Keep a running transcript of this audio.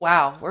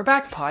Wow, we're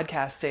back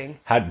podcasting.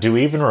 How do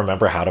we even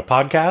remember how to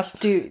podcast?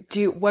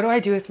 What do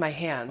I do with my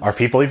hands? Are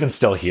people even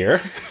still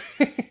here?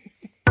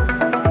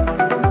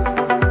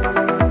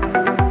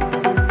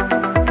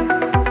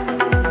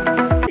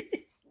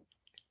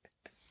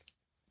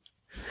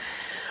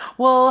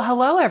 Well,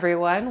 hello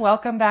everyone.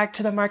 Welcome back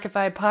to the Market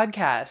Vibe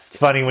podcast. It's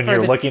funny when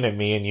you're looking at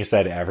me and you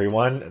said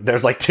everyone.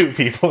 There's like two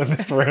people in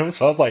this room,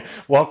 so I was like,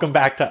 "Welcome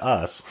back to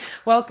us."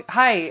 Well,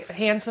 hi,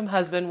 handsome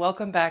husband.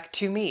 Welcome back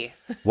to me.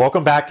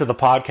 Welcome back to the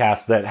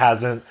podcast that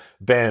hasn't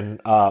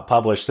been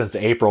published since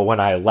April when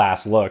I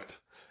last looked.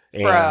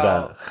 And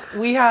Bro,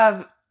 we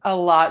have a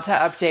lot to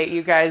update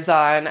you guys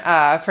on.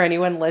 For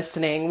anyone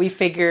listening, we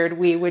figured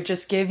we would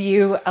just give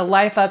you a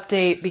life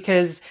update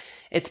because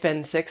it's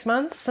been 6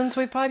 months since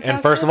we podcasted.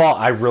 And first of all,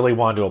 I really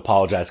wanted to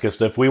apologize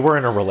because if we were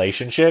in a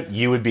relationship,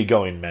 you would be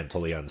going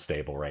mentally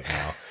unstable right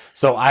now.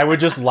 So I would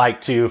just like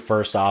to,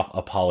 first off,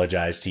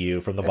 apologize to you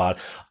from the bottom.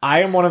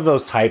 I am one of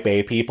those type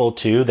A people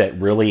too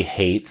that really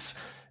hates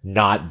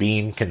not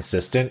being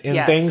consistent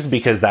in things,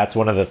 because that's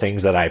one of the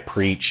things that I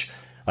preach,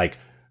 like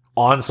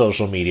on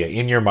social media,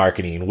 in your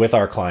marketing, with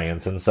our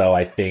clients. And so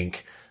I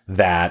think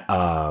that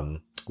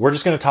we're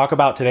just going to talk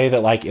about today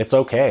that, like, it's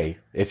okay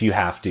if you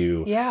have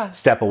to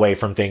step away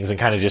from things and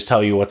kind of just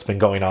tell you what's been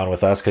going on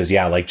with us. Because,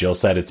 like Jill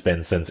said, it's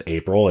been since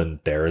April and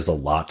there is a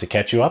lot to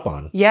catch you up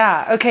on.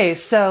 Yeah. Okay.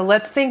 So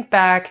let's think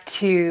back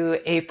to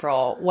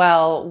April.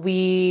 Well,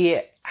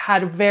 we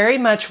had very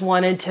much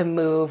wanted to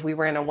move. We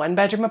were in a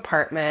 1-bedroom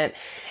apartment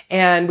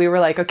and we were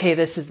like, okay,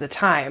 this is the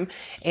time.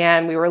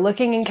 And we were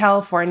looking in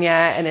California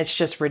and it's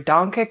just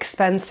redonk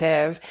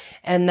expensive.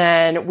 And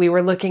then we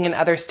were looking in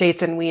other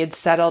states and we had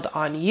settled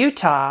on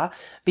Utah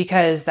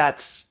because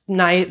that's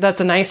nice.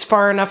 That's a nice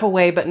far enough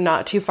away, but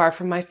not too far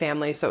from my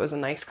family. So it was a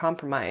nice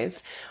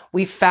compromise.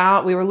 We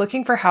were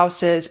looking for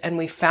houses and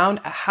we found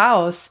a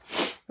house,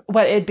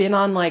 but it had been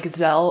on like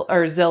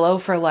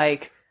Zillow for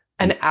like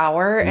an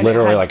hour, and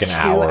literally it had like an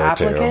hour or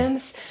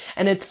applicants,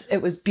 and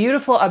it was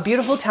beautiful, a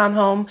beautiful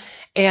townhome.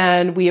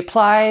 And we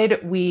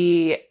applied,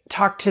 we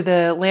talked to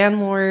the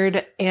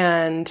landlord,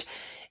 and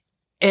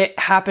it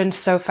happened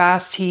so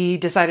fast. He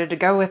decided to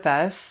go with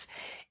us.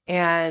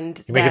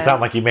 And you make it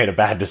sound like you made a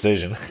bad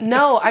decision.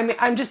 No,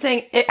 I'm just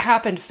saying it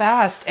happened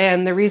fast.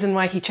 And the reason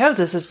why he chose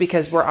us is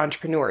because we're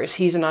entrepreneurs.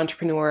 He's an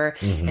entrepreneur,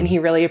 and he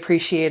really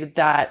appreciated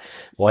that.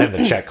 Well, and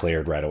the check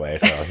cleared right away.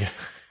 So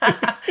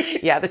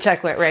yeah, the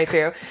check went right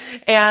through.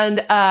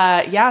 And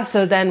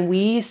so then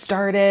we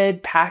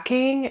started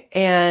packing.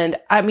 And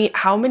I mean,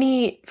 how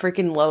many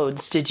freaking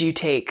loads did you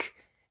take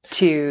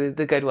to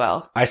the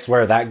Goodwill? I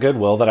swear that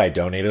Goodwill that I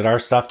donated our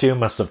stuff to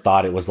must have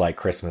thought it was like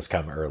Christmas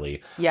come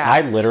early. Yeah.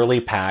 I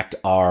literally packed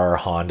our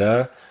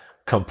Honda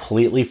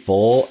completely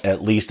full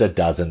at least a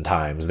dozen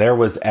times. There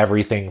was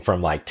everything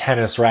from like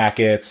tennis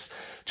rackets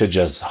to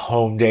just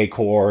home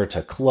decor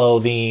to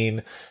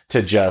clothing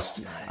to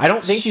just, I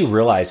don't think you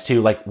realize too,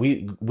 like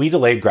we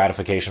delayed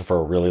gratification for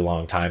a really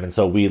long time. And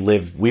so we've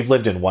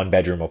lived in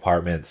 1-bedroom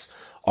apartments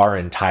our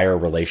entire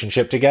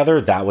relationship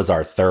together. That was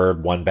our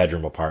third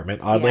 1-bedroom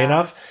apartment, oddly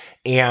enough.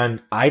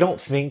 And I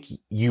don't think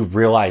you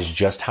realize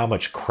just how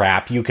much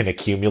crap you can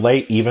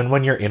accumulate even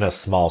when you're in a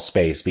small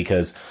space,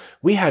 because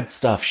we had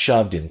stuff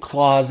shoved in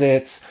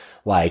closets,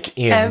 like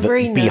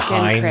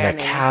behind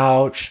the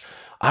couch.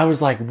 I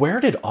was like, where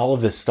did all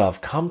of this stuff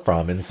come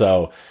from? And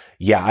so,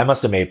 I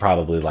must have made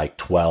probably like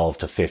 12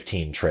 to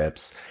 15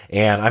 trips.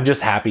 And I'm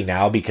just happy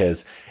now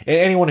because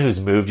anyone who's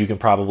moved, you can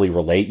probably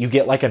relate. You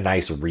get like a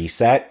nice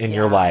reset and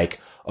you're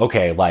like,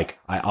 okay, like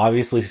I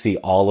obviously see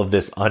all of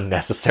this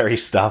unnecessary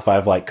stuff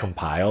I've like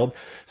compiled.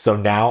 So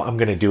now I'm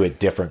going to do it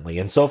differently.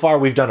 And so far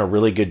we've done a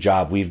really good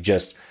job.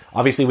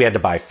 Obviously we had to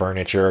buy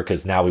furniture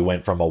because now we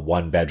went from a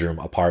 1-bedroom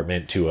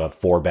apartment to a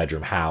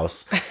 4-bedroom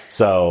house.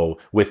 So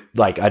with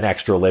like an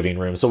extra living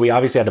room. So we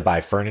obviously had to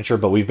buy furniture,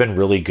 but we've been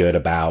really good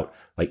about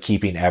like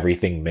keeping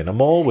everything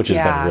minimal, which has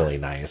been really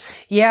nice.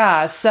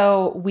 Yeah.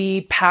 So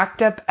we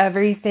packed up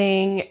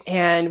everything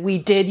and we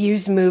did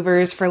use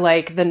movers for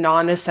like the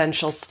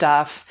non-essential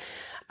stuff.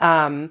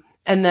 And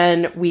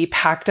then we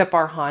packed up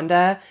our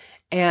Honda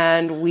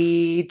and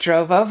we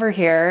drove over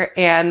here,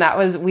 and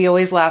we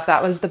always laugh.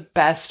 That was the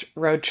best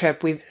road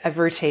trip we've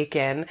ever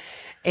taken.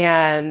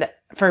 And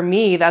for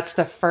me, that's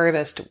the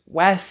furthest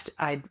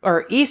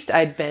east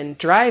I'd been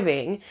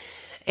driving.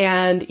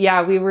 And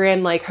we were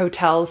in like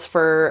hotels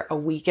for a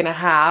week and a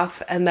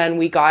half, and then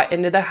we got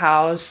into the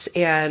house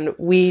and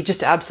we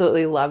just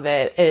absolutely love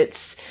it.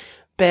 It's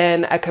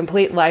been a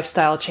complete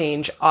lifestyle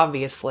change,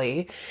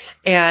 obviously.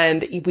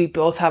 And we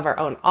both have our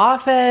own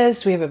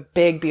office. We have a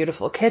big,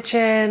 beautiful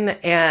kitchen,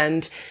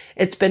 and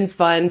it's been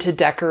fun to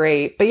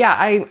decorate. But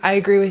I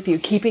agree with you,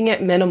 keeping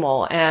it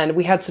minimal. And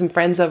we had some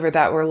friends over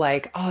that were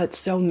like, oh, it's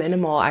so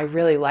minimal. I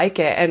really like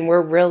it. And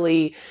we're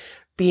really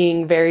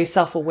being very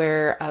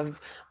self-aware of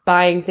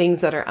buying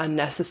things that are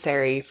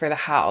unnecessary for the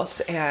house.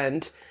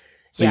 And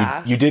So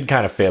Yeah. you did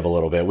kind of fib a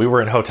little bit. We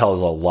were in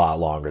hotels a lot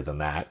longer than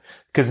that.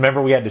 Because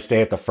remember, we had to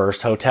stay at the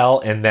first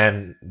hotel, and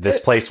then this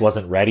place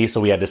wasn't ready,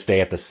 so we had to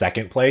stay at the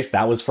second place.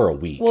 That was for a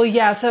week. Well,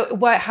 yeah. So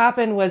what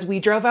happened was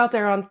we drove out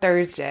there on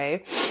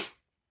Thursday,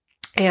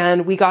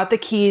 and we got the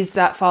keys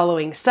that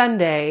following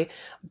Sunday,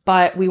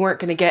 but we weren't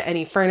going to get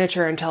any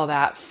furniture until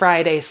that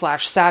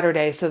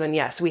Friday/Saturday. So then,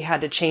 yes, we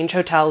had to change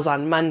hotels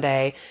on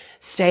Monday,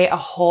 stay a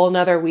whole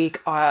nother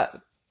week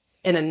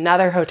in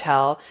another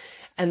hotel.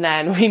 And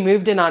then we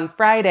moved in on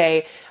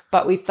Friday,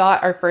 but we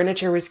thought our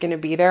furniture was going to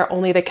be there.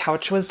 Only the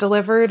couch was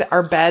delivered.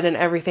 Our bed and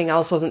everything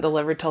else wasn't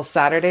delivered till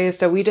Saturday.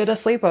 So we did a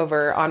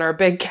sleepover on our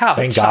big couch.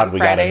 Thank God we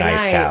Friday got a nice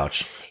night.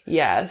 couch.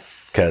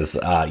 Yes. Because,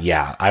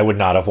 I would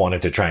not have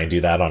wanted to try and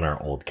do that on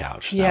our old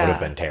couch. That Yeah. would have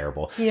been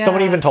terrible. Yeah.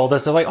 Someone even told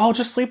us, they're like, oh,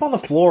 just sleep on the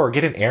floor or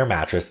get an air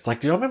mattress. It's like,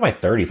 dude, I'm in my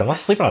 30s. I'm not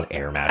sleeping on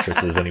air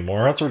mattresses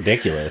anymore. That's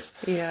ridiculous.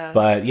 Yeah.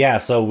 But yeah,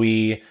 so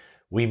we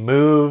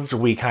moved,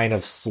 we kind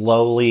of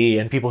slowly,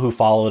 and people who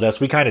followed us,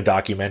 we kind of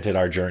documented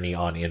our journey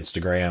on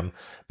Instagram.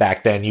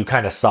 Back then, you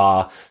kind of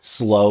saw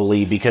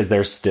slowly, because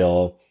there's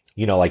still,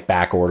 like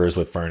back orders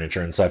with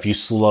furniture and stuff. You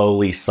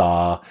slowly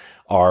saw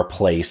our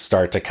place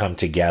start to come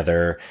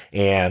together,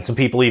 and some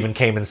people even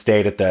came and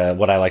stayed at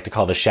what I like to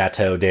call the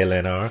Chateau de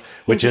Léonard,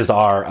 which is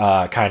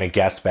our kind of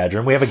guest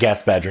bedroom. We have a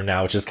guest bedroom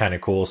now, which is kind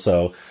of cool.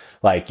 So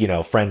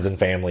friends and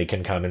family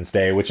can come and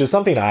stay, which is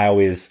something I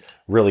always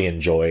really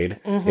enjoyed,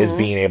 is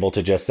being able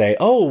to just say,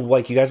 oh,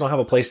 you guys don't have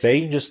a place to stay,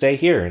 you can just stay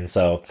here. And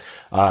so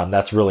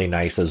that's really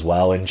nice as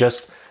well. And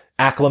just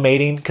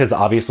acclimating, because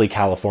obviously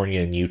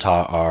California and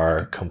Utah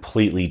are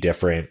completely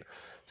different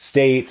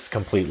states,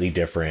 completely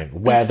different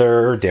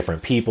weather,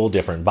 different people,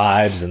 different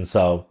vibes. And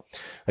so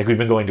we've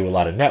been going to a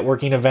lot of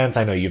networking events.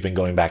 I know you've been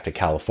going back to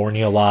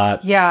California a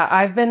lot. Yeah,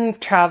 I've been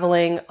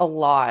traveling a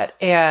lot,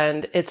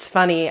 and it's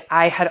funny.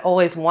 I had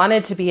always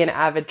wanted to be an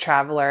avid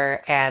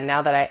traveler, and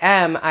now that I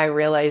am, I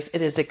realize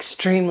it is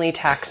extremely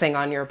taxing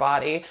on your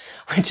body,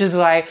 which is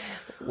why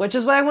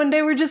one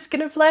day we're just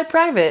gonna fly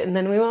private, and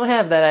then we won't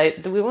have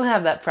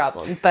that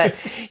problem. But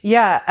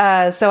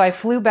yeah, so I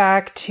flew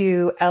back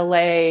to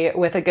LA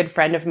with a good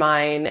friend of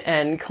mine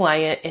and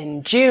client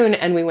in June,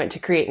 and we went to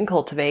Create and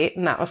Cultivate,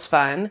 and that was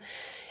fun.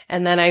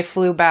 And then I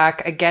flew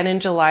back again in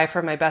July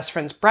for my best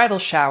friend's bridal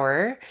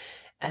shower.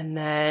 And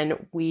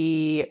then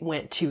we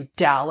went to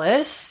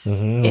Dallas.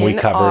 We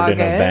covered an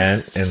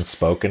event and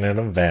spoke in an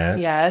event.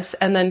 Yes.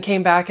 And then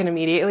came back and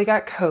immediately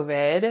got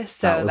COVID.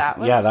 So that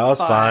was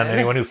fun.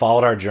 Anyone who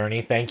followed our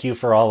journey, thank you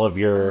for all of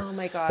your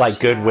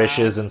good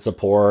wishes and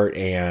support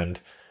and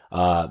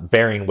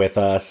bearing with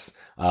us.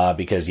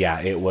 Because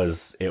it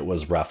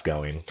was rough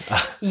going.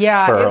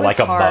 Yeah, for it was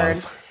a hard.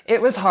 month. It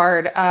was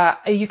hard.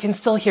 You can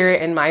still hear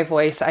it in my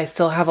voice. I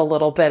still have a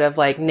little bit of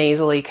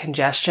nasally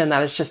congestion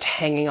that is just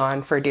hanging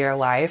on for dear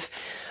life.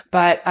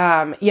 But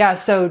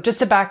so just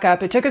to back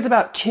up, it took us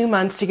about 2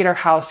 months to get our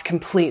house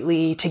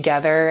completely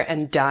together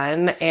and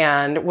done.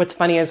 And what's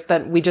funny is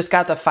that we just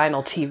got the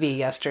final TV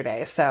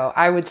yesterday. So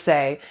I would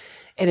say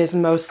it is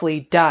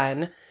mostly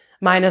done,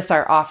 minus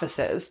our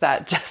offices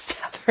that just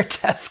have our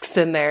desks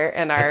in there.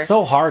 And It's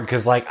so hard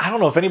because I don't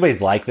know if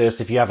anybody's like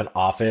this. If you have an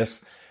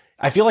office,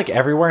 I feel like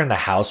everywhere in the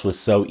house was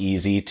so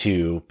easy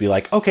to be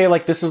like, okay,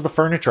 this is the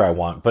furniture I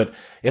want. But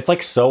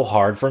it's so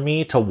hard for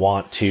me to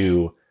want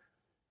to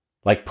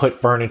put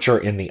furniture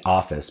in the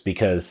office,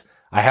 because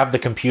I have the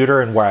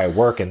computer and where I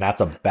work, and that's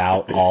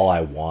about all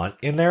I want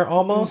in there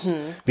almost.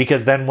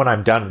 Because then when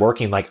I'm done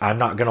working, I'm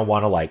not going to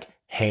want to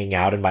hang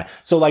out in my,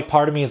 so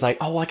part of me is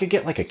oh, I could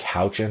get a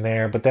couch in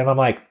there. But then I'm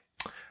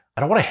I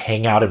don't want to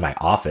hang out in my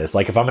office.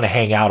 If I'm going to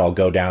hang out, I'll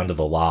go down to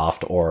the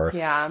loft or,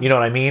 you know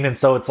what I mean? And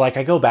so it's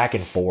I go back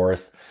and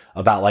forth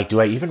about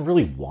do I even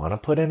really want to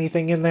put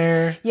anything in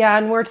there? Yeah.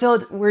 And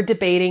we're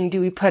debating,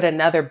 do we put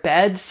another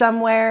bed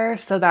somewhere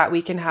so that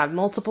we can have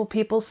multiple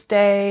people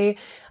stay?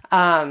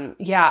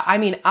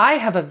 I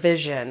have a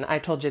vision. I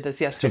told you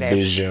this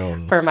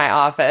yesterday for my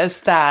office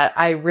that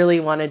I really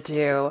want to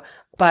do,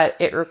 but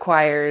it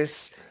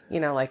requires,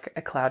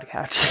 a cloud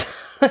couch.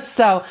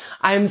 So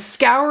I'm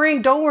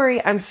scouring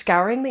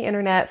the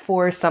internet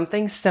for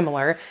something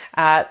similar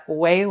at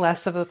way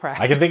less of the price.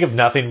 I can think of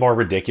nothing more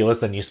ridiculous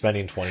than you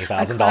spending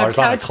 $20,000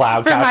 on a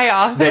cloud for my couch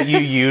office that you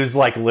use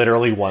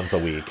literally once a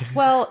week.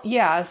 Well,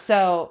 yeah.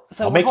 So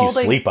I'll make you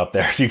sleep up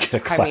there if you get a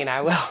cloud. I mean,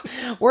 I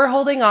will. We're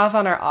holding off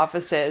on our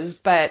offices,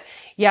 but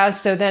yeah.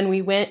 So then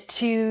we went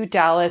to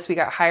Dallas. We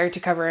got hired to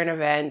cover an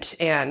event,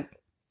 and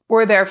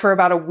we're there for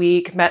about a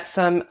week, met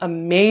some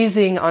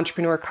amazing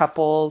entrepreneur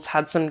couples,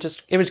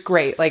 it was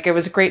great. It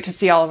was great to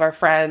see all of our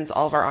friends,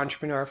 all of our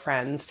entrepreneur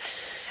friends.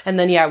 And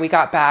then, we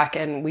got back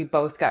and we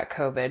both got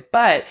COVID.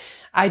 But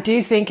I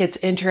do think it's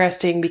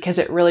interesting because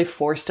it really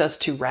forced us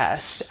to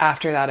rest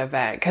after that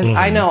event. Because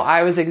I know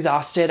I was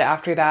exhausted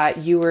after that.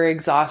 You were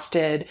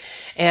exhausted.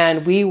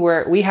 And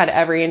we had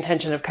every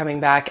intention of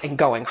coming back and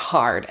going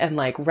hard and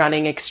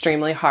running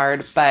extremely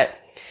hard. But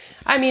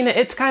I mean,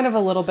 it's kind of a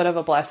little bit of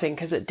a blessing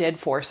because it did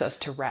force us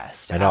to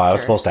rest. I know. I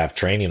was supposed to have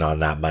training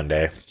on that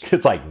Monday.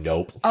 It's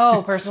nope.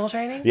 Oh, personal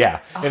training? Yeah.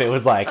 And it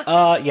was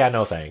yeah,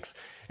 no thanks.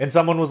 And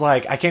someone was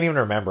like, I can't even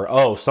remember.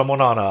 Oh, someone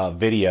on a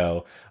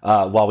video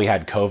while we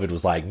had COVID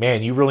was like,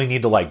 man, you really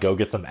need to like go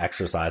get some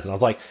exercise. And I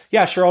was like,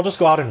 yeah, sure. I'll just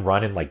go out and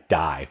run and like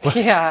die.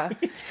 Yeah.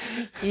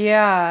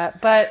 Yeah.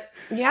 But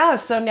yeah,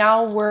 so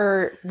now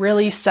we're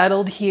really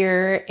settled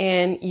here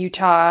in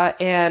Utah.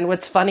 And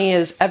what's funny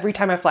is every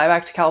time I fly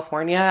back to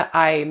California,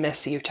 I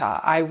miss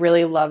Utah. I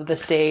really love the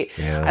state.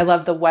 Yeah. I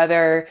love the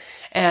weather,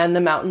 and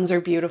the mountains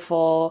are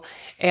beautiful.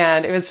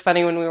 And it was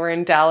funny when we were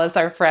in Dallas,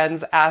 our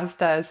friends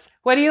asked us,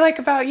 what do you like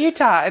about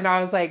Utah? And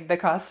I was like, the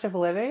cost of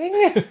living.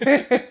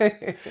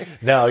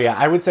 No, yeah,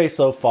 I would say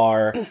so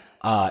far,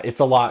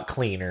 it's a lot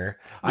cleaner.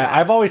 Yes.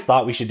 I've always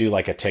thought we should do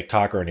like a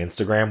TikTok or an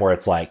Instagram where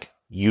it's like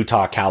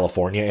Utah,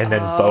 California, and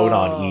then vote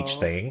on each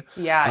thing.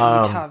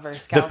 Yeah, Utah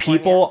versus California. The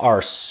people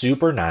are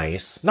super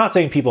nice. Not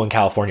saying people in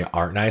California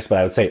aren't nice, but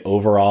I would say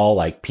overall,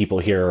 like people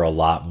here are a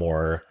lot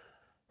more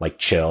like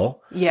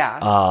chill.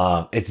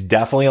 Yeah. It's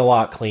definitely a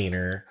lot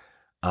cleaner.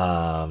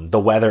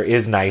 The weather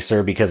is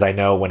nicer because I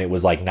know when it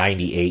was like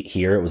 98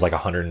 here, it was like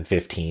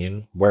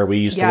 115 where we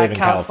used to live in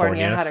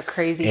California. California had a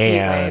crazy heat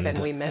wave and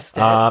we missed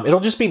it. It'll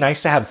just be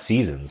nice to have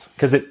seasons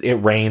because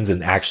it rains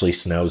and actually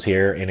snows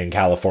here. And in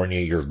California,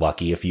 you're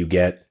lucky if you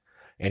get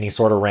any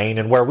sort of rain.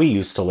 And where we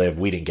used to live,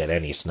 we didn't get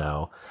any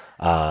snow.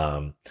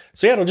 So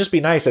yeah, it'll just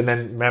be nice. And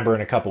then remember,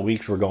 in a couple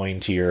weeks, we're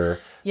going to your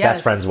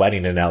best friend's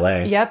wedding in LA.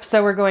 Yep.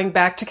 So we're going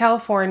back to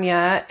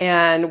California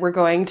and we're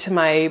going to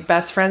my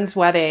best friend's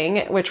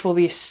wedding, which will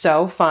be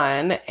so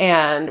fun.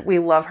 And we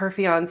love her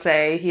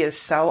fiance. He is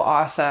so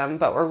awesome,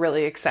 but we're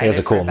really excited. He has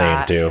a cool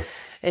name too.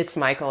 It's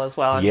Michael as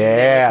well.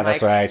 Yeah,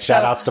 that's right.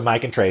 Shout outs to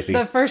Mike and Tracy.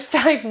 The first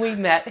time we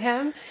met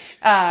him,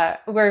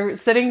 we're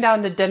sitting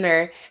down to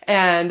dinner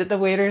and the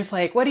waiter's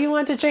like, what do you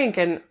want to drink?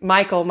 And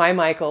my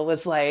Michael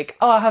was like,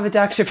 oh, I'll have a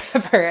Dr.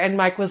 Pepper. And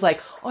Mike was like,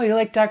 oh, you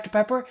like Dr.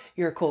 Pepper?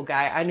 You're a cool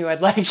guy. I knew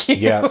I'd like you.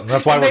 Yeah,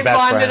 that's why we're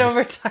best friends. They bonded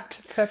over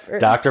Dr. Pepper.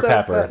 Dr.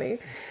 Pepper. Funny.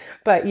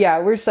 But yeah,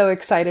 we're so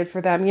excited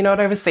for them. You know what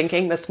I was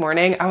thinking this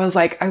morning? I was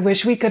like, I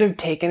wish we could have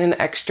taken an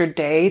extra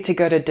day to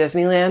go to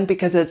Disneyland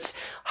because it's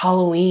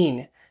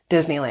Halloween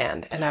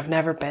Disneyland and I've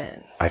never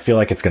been. I feel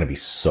like it's going to be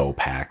so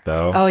packed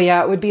though. Oh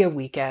yeah, it would be a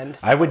weekend.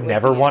 So I would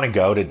never want to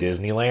go to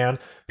Disneyland.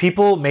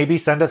 People maybe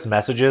send us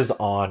messages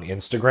on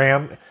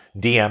Instagram,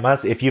 DM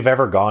us if you've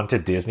ever gone to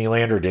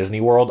Disneyland or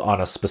Disney World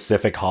on a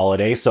specific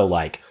holiday. So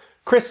like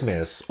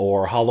Christmas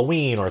or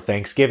Halloween or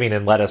Thanksgiving,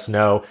 and let us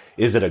know,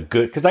 is it a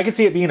good, because I could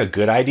see it being a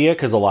good idea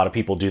because a lot of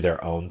people do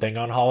their own thing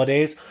on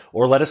holidays,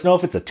 or let us know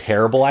if it's a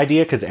terrible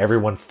idea because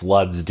everyone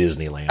floods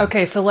Disneyland.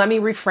 Okay, so let me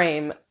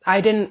reframe.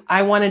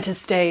 I wanted to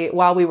stay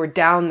while we were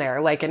down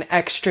there, like an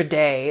extra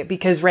day,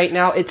 because right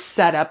now it's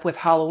set up with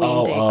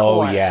Halloween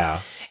decor. Oh,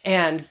 yeah.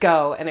 And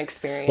go and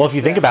experience. Well, if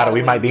you think about it,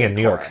 we might be in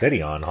New decor. York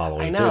City on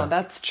Halloween, I know, too.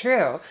 that's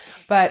true.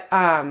 But,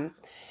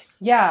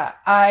 yeah,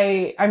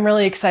 I'm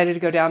really excited to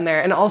go down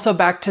there. And also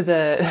back to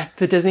the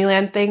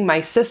Disneyland thing,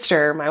 my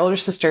older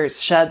sister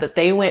said that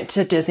they went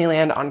to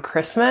Disneyland on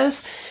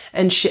Christmas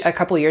and a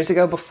couple years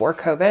ago before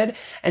COVID.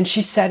 And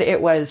she said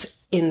it was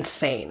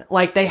insane.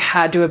 Like they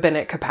had to have been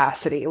at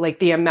capacity. Like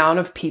the amount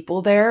of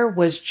people there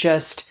was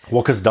just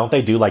well, because don't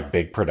they do like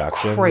big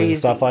productions crazy. And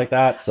stuff like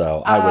that?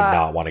 So I would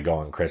not want to go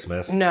on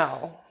Christmas.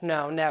 No,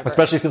 never.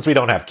 Especially since we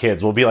don't have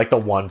kids. We'll be like the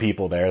one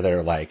people there that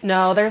are like...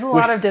 No, there's a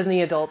lot of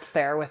Disney adults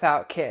there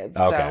without kids.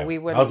 Okay. So we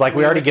wouldn't. I was like,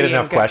 we already get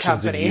enough good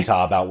questions company. in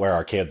Utah about where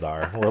our kids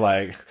are. We're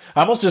like,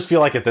 I almost just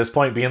feel like at this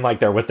point being like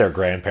they're with their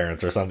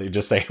grandparents or something.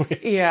 Just saying.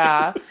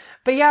 Yeah.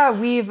 But yeah,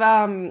 we've,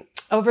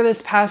 over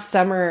this past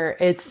summer,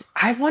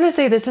 I want to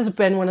say this has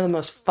been one of the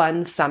most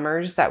fun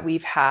summers that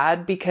we've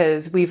had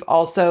because we've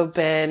also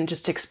been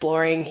just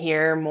exploring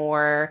here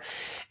more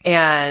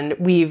and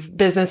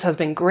business has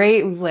been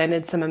great. We've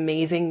landed some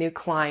amazing new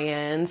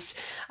clients,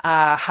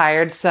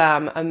 hired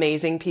some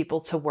amazing people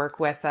to work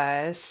with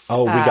us.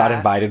 Oh, we got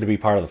invited to be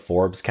part of the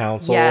Forbes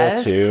Council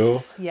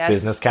too. Yes.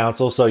 Business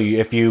Council. So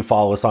if you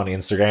follow us on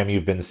Instagram,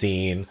 you've been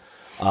seeing,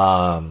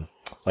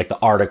 like the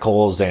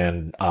articles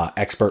and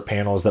expert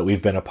panels that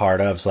we've been a part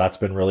of. So that's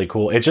been really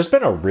cool. It's just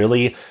been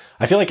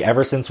I feel like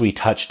ever since we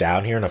touched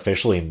down here and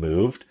officially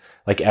moved,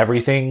 like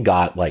everything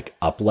got like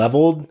up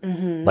leveled,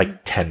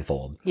 like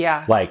tenfold.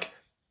 Yeah. Like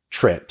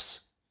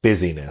trips,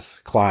 busyness,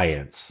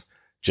 clients,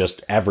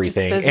 just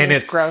everything.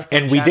 Just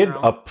and we did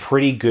a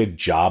pretty good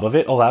job of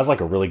it. Oh, that was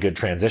like a really good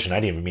transition. I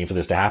didn't even mean for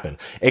this to happen,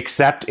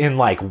 except in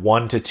like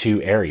 1 to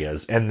 2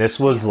 areas. And this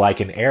was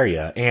like an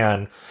area.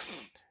 And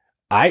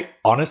I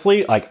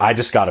honestly, like, I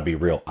just got to be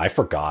real. I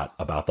forgot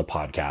about the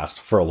podcast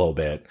for a little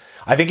bit.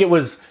 I think it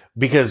was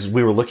because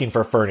we were looking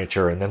for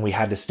furniture and then we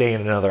had to stay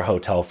in another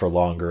hotel for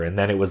longer. And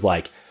then it was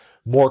like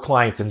more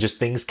clients and just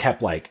things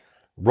kept like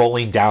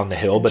rolling down the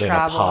hill, but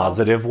travel. in a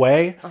positive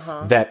way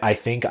that I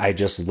think I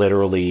just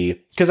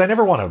literally, because I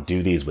never want to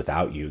do these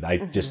without you.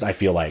 I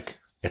feel like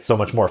it's so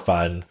much more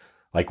fun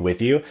like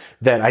with you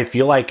that I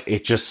feel like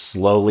it just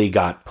slowly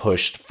got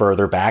pushed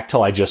further back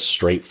till I just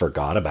straight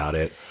forgot about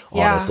it,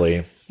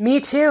 honestly. Me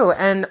too.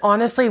 And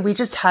honestly, we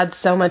just had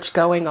so much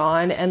going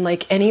on. And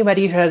like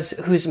anybody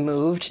who's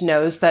moved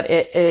knows that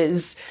it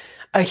is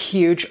a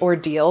huge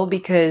ordeal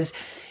because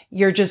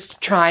you're just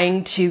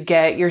trying to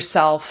get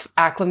yourself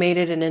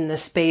acclimated and in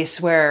this space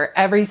where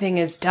everything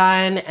is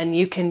done and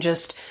you can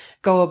just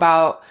go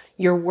about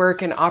your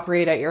work and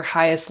operate at your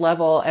highest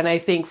level. And I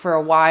think for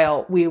a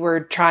while we were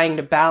trying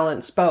to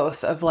balance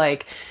both of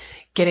like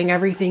getting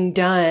everything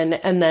done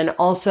and then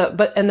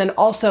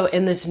also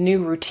in this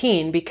new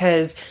routine,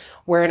 because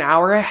we're an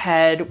hour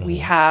ahead. We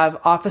have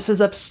offices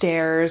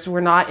upstairs.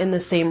 We're not in the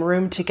same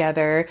room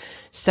together.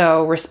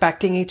 So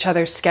respecting each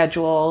other's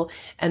schedule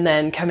and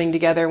then coming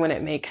together when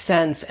it makes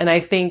sense. And I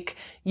think,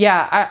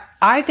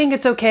 I think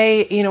it's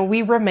okay. You know,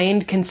 we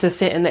remained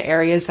consistent in the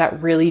areas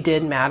that really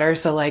did matter.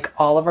 So like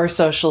all of our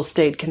socials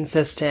stayed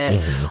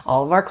consistent.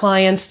 All of our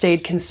clients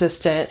stayed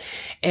consistent.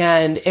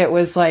 And it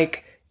was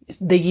like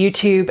the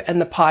YouTube and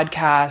the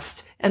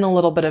podcast and a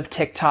little bit of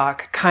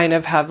TikTok kind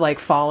of have like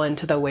fallen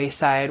to the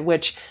wayside,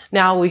 which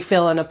now we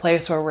feel in a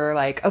place where we're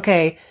like,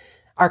 okay,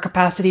 our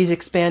capacity's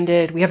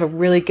expanded. We have a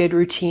really good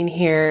routine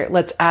here.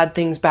 Let's add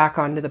things back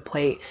onto the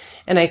plate.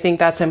 And I think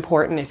that's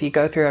important. If you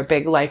go through a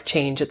big life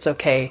change, it's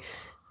okay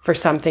for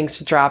some things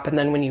to drop. And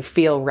then when you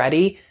feel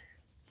ready,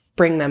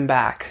 bring them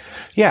back.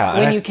 Yeah.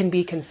 When you can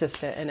be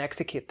consistent and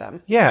execute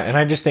them. Yeah. And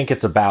I just think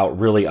it's about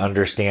really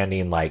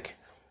understanding like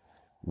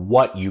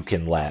what you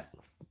can let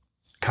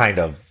kind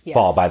of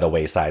fall by the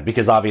wayside,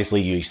 because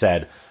obviously you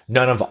said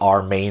none of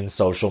our main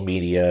social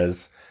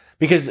medias,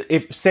 because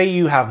if say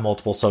you have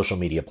multiple social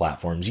media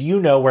platforms, you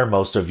know where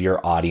most of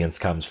your audience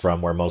comes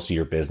from, where most of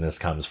your business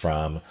comes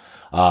from.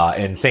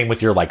 And same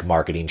with your like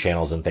marketing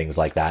channels and things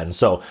like that. And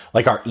so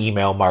like our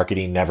email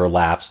marketing never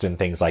lapsed and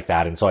things like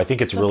that. And so I think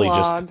it's really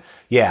just,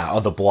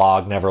 the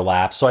blog never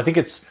lapsed. So I think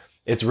it's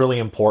really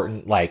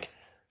important, like,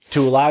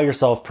 to allow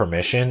yourself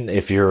permission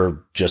if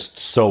you're just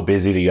so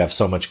busy that you have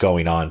so much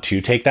going on to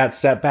take that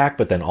step back.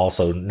 But then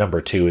also number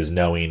 2 is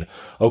knowing,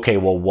 okay,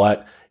 well,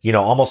 what,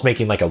 almost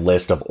making like a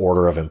list of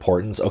order of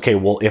importance. Okay,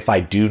 well, if I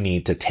do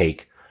need to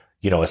take,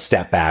 a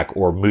step back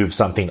or move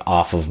something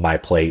off of my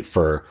plate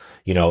for,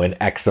 an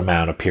X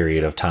amount of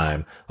period of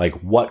time, like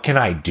what can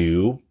I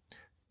do?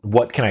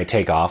 What can I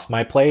take off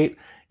my plate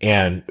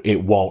and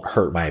it won't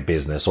hurt my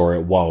business, or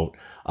it won't,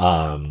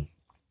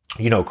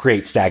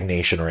 create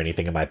stagnation or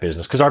anything in my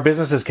business, because our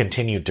business has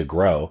continued to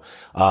grow.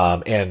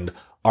 And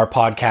our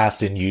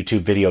podcast and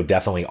YouTube video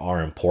definitely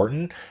are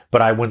important,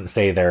 but I wouldn't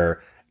say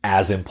they're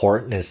as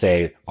important as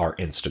say our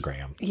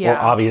Instagram or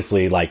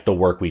obviously like the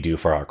work we do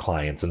for our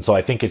clients. And so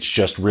I think it's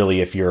just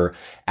really, if you're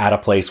at a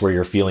place where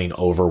you're feeling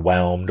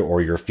overwhelmed,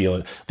 or you're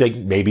feeling like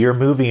maybe you're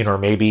moving, or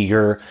maybe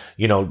you're,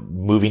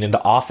 moving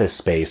into office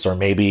space, or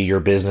maybe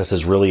your business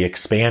is really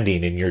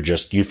expanding and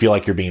you feel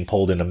like you're being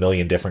pulled in a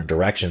million different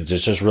directions.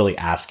 It's just really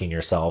asking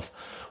yourself,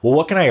 well,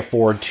 what can I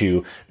afford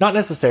to not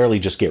necessarily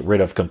just get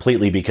rid of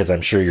completely, because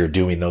I'm sure you're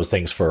doing those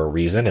things for a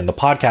reason. And the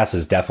podcast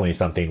is definitely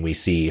something we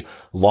see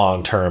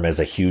long term as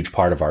a huge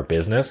part of our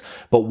business.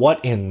 But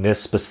what in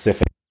this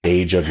specific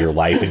stage of your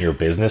life and your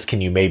business can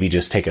you maybe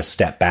just take a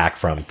step back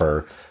from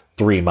for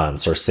 3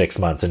 months or 6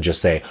 months and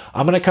just say,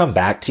 I'm going to come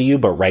back to you,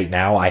 but right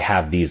now I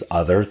have these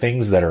other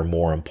things that are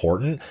more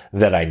important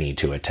that I need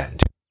to attend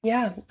to.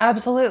 Yeah,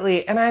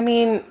 absolutely. And I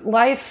mean,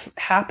 life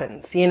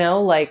happens,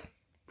 like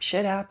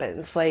shit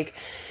happens. Like,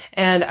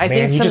 and I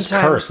think you just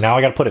cursed. Now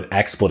I got to put an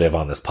expletive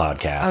on this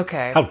podcast.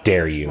 Okay. How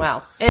dare you?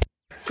 Well,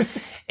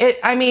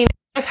 I mean,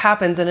 life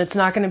happens and it's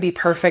not going to be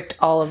perfect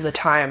all of the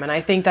time. And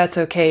I think that's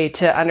okay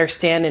to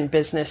understand in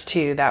business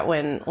too, that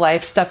when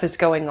life stuff is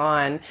going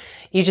on,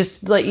 you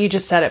just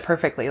said it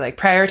perfectly, like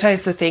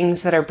prioritize the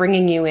things that are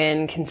bringing you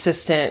in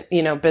consistent,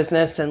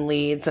 business and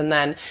leads. And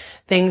then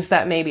things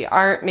that maybe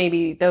aren't,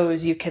 maybe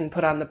those you can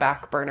put on the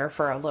back burner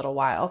for a little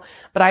while.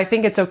 But I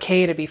think it's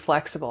okay to be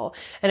flexible.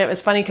 And it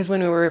was funny because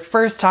when we were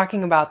first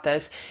talking about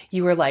this,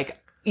 you were like,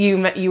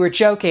 you were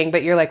joking,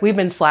 but you're like, we've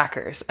been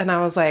slackers. And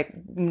I was like,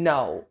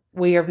 no,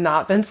 we have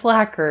not been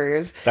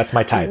slackers. That's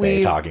my type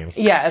A talking.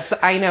 Yes,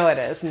 I know it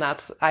is. And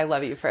I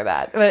love you for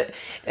that. But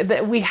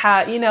we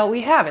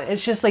haven't.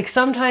 It's just like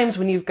sometimes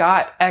when you've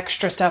got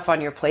extra stuff on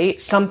your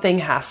plate, something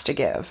has to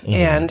give. Mm-hmm.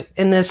 And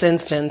in this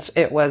instance,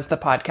 it was the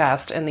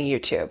podcast and the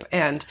YouTube.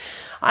 And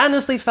I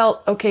honestly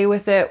felt okay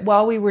with it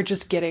while we were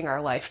just getting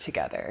our life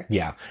together.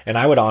 Yeah. And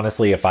I would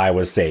honestly, if I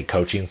was, say,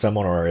 coaching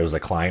someone or it was a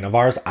client of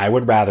ours, I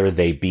would rather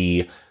they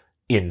be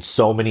in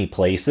so many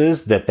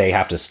places that they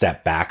have to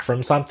step back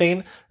from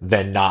something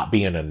than not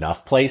be in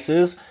enough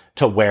places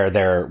to where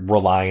they're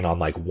relying on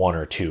like 1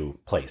 or 2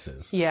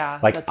 places. Yeah.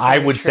 Like I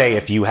would say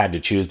if you had to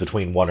choose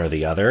between one or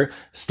the other,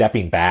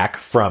 stepping back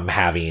from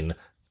having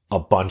a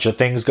bunch of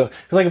things go. Because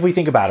like if we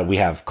think about it, we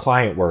have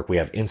client work, we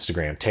have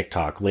Instagram,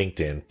 TikTok,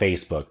 LinkedIn,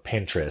 Facebook,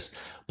 Pinterest,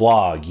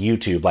 blog,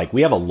 YouTube. Like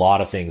we have a lot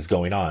of things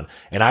going on.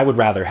 And I would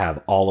rather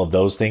have all of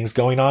those things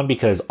going on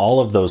because all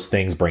of those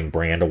things bring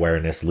brand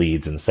awareness,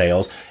 leads, and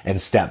sales,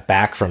 and step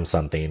back from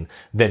something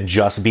than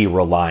just be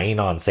relying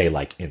on, say,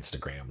 like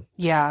Instagram.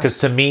 Yeah. Because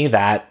to me,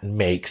 that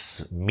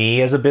makes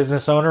me as a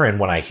business owner. And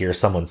when I hear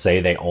someone say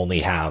they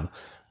only have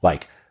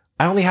like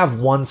I only have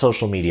one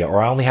social media,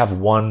 or I only have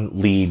one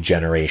lead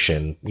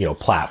generation,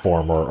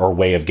 platform or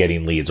way of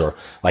getting leads, or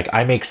like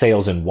I make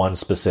sales in one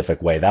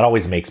specific way. That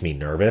always makes me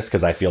nervous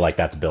because I feel like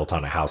that's built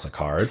on a house of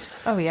cards.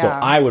 Oh, yeah. So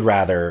I would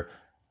rather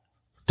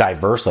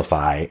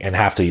diversify and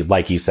have to,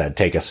 like you said,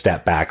 take a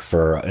step back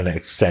for an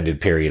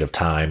extended period of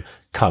time,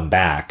 come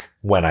back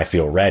when I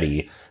feel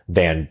ready,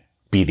 than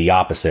be the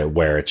opposite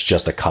where it's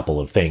just a couple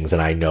of things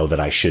and I know that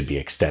I should be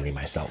extending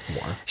myself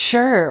more.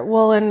 Sure.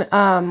 Well,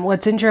 and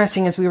what's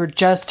interesting is we were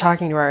just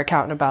talking to our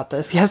accountant about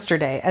this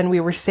yesterday, and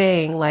we were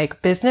saying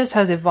like business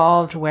has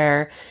evolved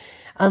where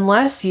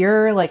unless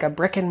you're like a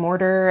brick and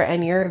mortar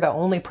and you're the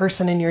only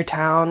person in your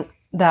town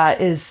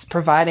that is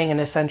providing an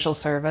essential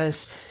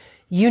service,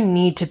 you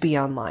need to be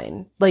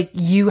online. Like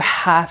you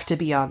have to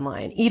be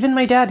online. Even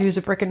my dad, who's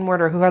a brick and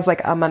mortar, who has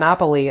like a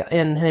monopoly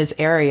in his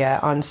area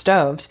on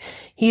stoves,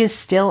 he is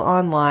still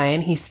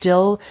online. He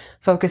still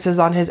focuses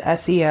on his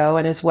SEO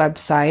and his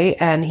website.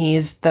 And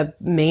he's the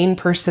main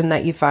person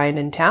that you find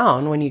in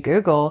town when you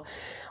Google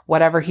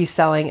whatever he's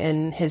selling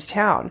in his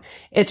town.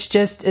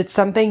 It's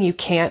something you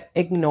can't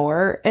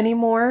ignore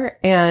anymore.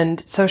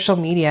 And social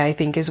media, I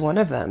think, is one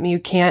of them. You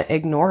can't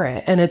ignore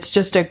it. And it's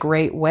just a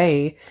great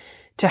way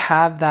to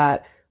have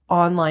that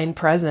online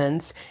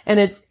presence.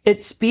 And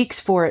it speaks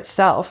for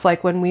itself.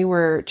 Like when we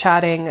were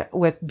chatting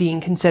with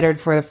being considered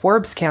for the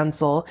Forbes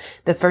Council,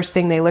 the first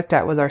thing they looked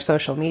at was our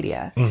social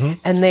media. Mm-hmm.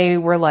 And they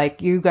were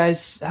like, you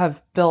guys have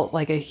built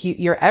like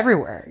you're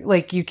everywhere.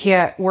 Like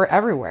we're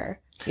everywhere,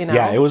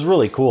 Yeah, it was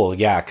really cool.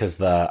 Yeah.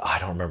 Cause I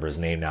don't remember his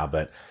name now,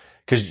 but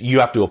because you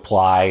have to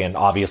apply, and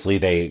obviously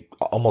they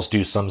almost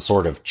do some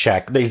sort of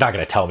check. He's not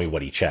going to tell me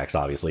what he checks,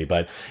 obviously,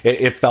 but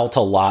it felt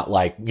a lot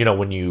like,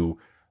 when you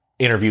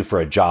interview for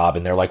a job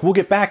and they're like, we'll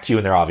get back to you.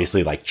 And they're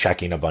obviously like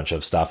checking a bunch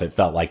of stuff. It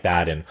felt like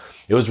that. And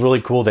it was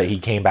really cool that he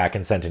came back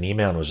and sent an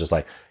email and was just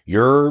like,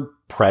 your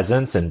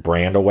presence and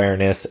brand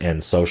awareness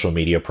and social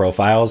media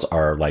profiles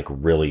are like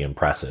really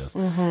impressive.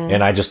 Mm-hmm.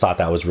 And I just thought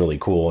that was really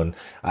cool. And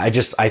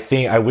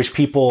I wish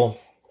people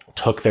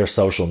took their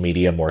social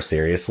media more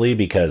seriously,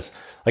 because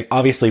like,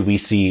 obviously we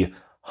see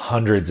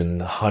hundreds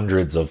and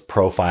hundreds of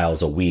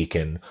profiles a week.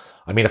 And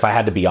I mean, if I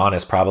had to be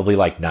honest, probably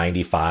like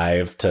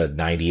 95 to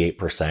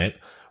 98%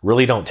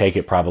 really don't take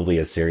it probably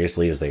as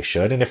seriously as they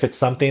should. And if it's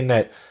something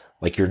that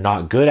like you're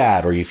not good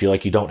at, or you feel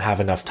like you don't have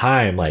enough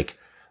time, like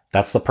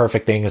that's the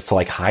perfect thing, is to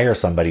like hire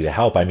somebody to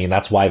help. I mean,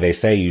 that's why they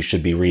say you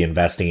should be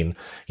reinvesting,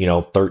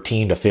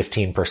 13 to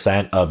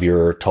 15% of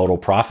your total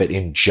profit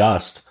in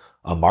just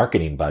a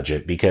marketing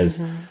budget, because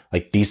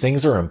like these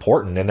things are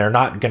important and they're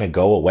not going to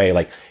go away.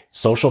 Like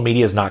social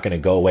media is not going to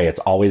go away.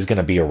 It's always going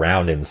to be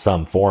around in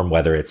some form,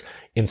 whether it's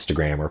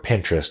Instagram or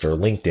Pinterest or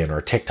LinkedIn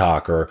or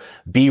TikTok or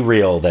Be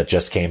Real that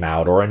just came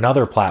out, or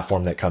another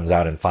platform that comes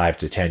out in 5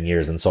 to 10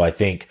 years. And so I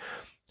think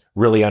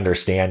really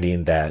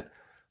understanding that,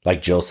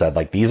 like Jill said,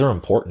 like these are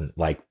important,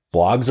 like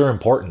blogs are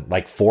important,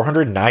 like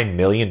 409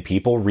 million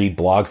people read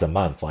blogs a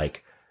month,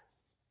 like,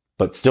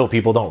 but still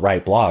people don't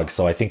write blogs.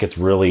 So I think it's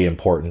really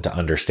important to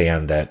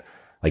understand that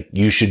like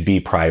you should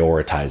be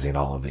prioritizing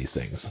all of these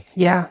things.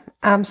 Yeah,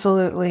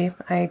 absolutely.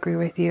 I agree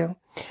with you.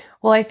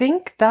 Well, I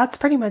think that's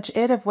pretty much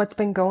it of what's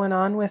been going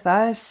on with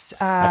us.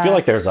 I feel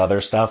like there's other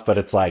stuff, but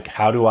it's like,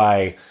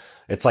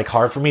 it's like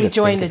hard for me to think. We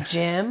joined a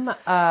gym.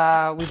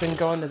 We've been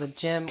going to the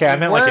gym. Okay, I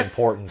meant like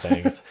important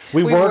things.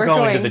 We were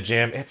going to the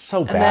gym. It's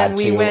so bad. And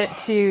then we went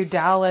to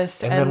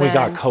Dallas. And then we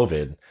got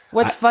COVID.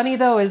 What's funny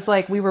though is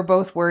like we were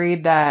both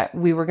worried that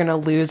we were going to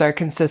lose our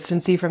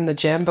consistency from the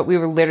gym, but we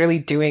were literally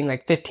doing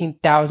like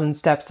 15,000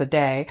 steps a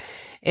day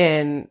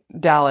in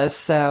Dallas.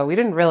 So we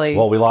didn't really...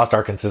 Well, we lost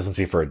our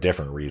consistency for a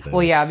different reason.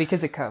 Well, yeah,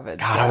 because of COVID.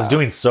 God, I was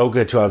doing so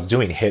good too. I was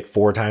doing HIIT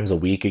 4 times a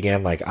week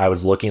again. Like I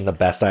was looking the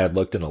best I had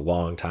looked in a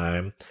long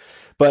time.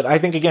 But I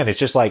think again, it's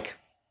just like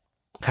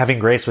having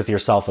grace with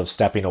yourself of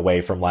stepping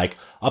away from like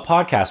a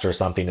podcast or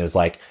something is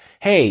like,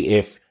 hey,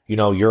 if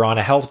you're on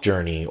a health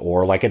journey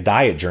or like a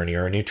diet journey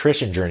or a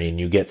nutrition journey and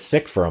you get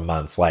sick for a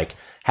month, like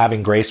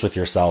having grace with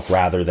yourself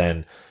rather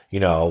than,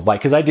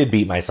 like, cause I did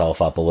beat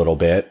myself up a little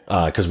bit,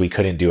 cause we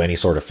couldn't do any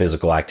sort of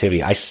physical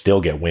activity. I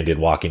still get winded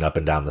walking up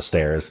and down the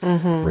stairs.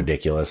 Mm-hmm.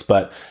 Ridiculous.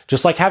 But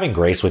just like having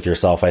grace with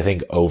yourself, I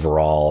think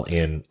overall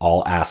in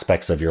all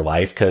aspects of your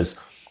life, cause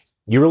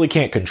you really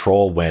can't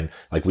control when,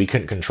 like, we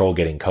couldn't control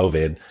getting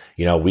COVID,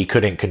 we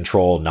couldn't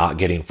control not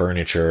getting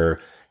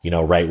furniture,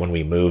 right when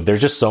we moved.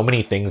 There's just so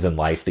many things in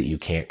life that you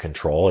can't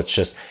control. It's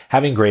just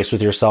having grace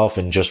with yourself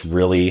and just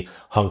really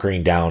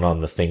hunkering down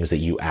on the things that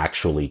you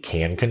actually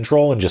can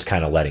control and just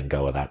kind of letting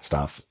go of that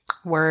stuff.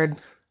 Word.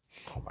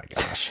 Oh my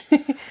gosh.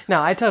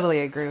 No, I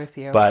totally agree with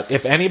you. But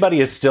if anybody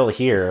is still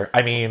here,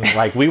 I mean,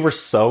 like we were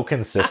so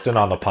consistent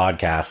on the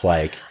podcast,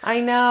 like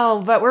I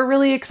know, but we're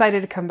really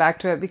excited to come back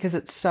to it because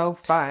it's so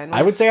fun.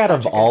 I would say out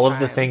of all of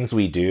the things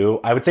we do,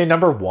 I would say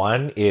number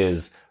one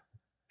is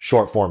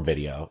short form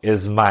video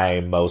is my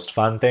most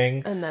fun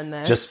thing. And then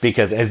this. Just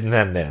because, and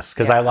then this,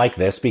 because I like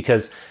this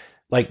because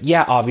like,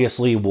 yeah,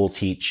 obviously we'll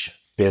teach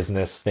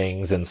business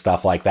things and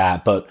stuff like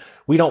that. But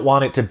we don't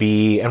want it to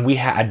be, and we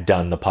had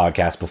done the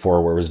podcast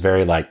before where it was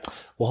very like,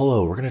 well,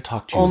 hello, we're going to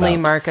talk to you only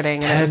about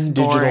marketing 10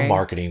 digital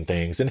marketing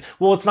things. And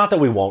well, it's not that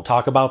we won't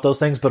talk about those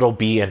things, but it'll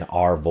be in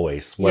our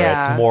voice where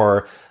it's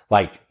more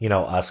like, you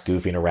know, us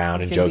goofing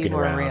around and joking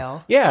around.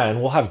 Real. Yeah.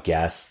 And we'll have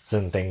guests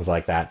and things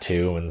like that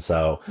too. And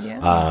so,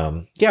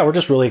 we're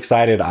just really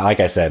excited. Like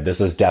I said,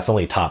 this is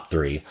definitely top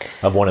 3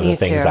 of one of the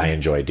things I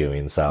enjoy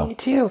doing. So me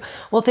too.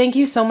 Well, thank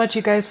you so much,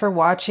 you guys, for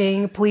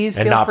watching. Please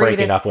and feel not free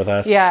breaking up with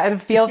us. Yeah.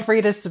 And feel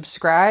free to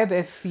subscribe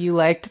if you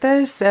liked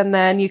this. And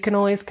then you can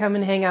always come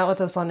and hang out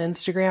with us on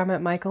Instagram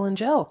at Michael and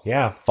Jill.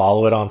 Yeah.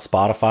 Follow it on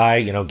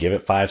Spotify, you know, give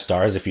it 5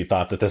 stars if you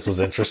thought that this was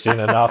interesting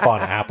enough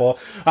on Apple.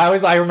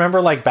 I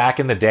remember like back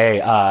in the day,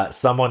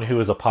 someone who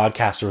was a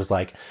podcaster was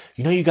like,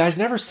 you know, you guys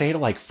never say to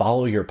like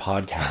follow your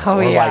podcast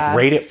or like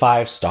rate it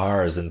 5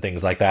 stars and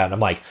things like that. And I'm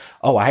like,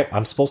 oh,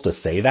 I'm supposed to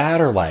say that?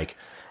 Or like,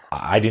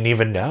 I didn't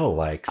even know.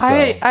 Like, so.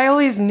 I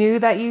always knew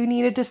that you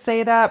needed to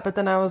say that, but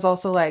then I was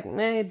also like,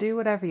 do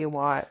whatever you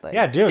want. Like,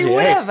 do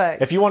whatever. Hey,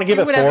 if you want to give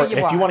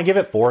you want to give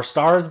it 4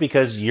 stars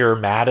because you're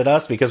mad at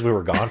us because we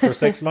were gone for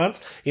 6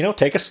 months, you know,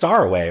 take a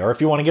star away. Or if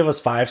you want to give us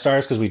 5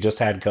 stars because we just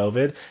had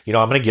COVID, you know,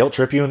 I'm going to guilt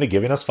trip you into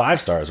giving us 5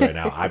 stars right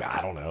now.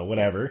 I don't know,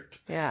 whatever.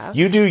 Yeah.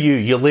 You do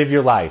you live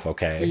your life.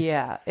 Okay.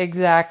 Yeah,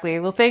 exactly.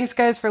 Well, thanks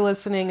guys for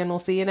listening and we'll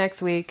see you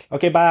next week.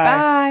 Okay.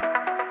 Bye. Bye.